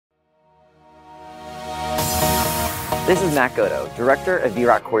This is Matt Goto, Director of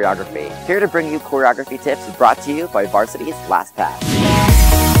ROC Choreography, here to bring you choreography tips brought to you by Varsity's Last Pass.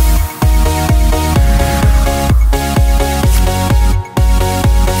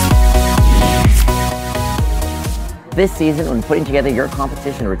 This season, when putting together your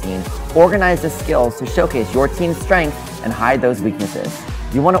competition routine, organize the skills to showcase your team's strengths and hide those weaknesses.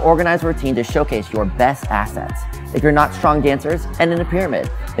 You want to organize a routine to showcase your best assets. If you're not strong dancers, end in a pyramid.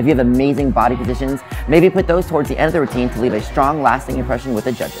 If you have amazing body positions, maybe put those towards the end of the routine to leave a strong, lasting impression with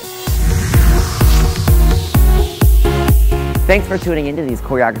the judges. Thanks for tuning into these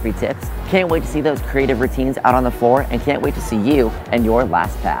choreography tips. Can't wait to see those creative routines out on the floor and can't wait to see you and your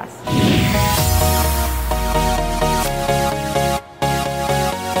last pass.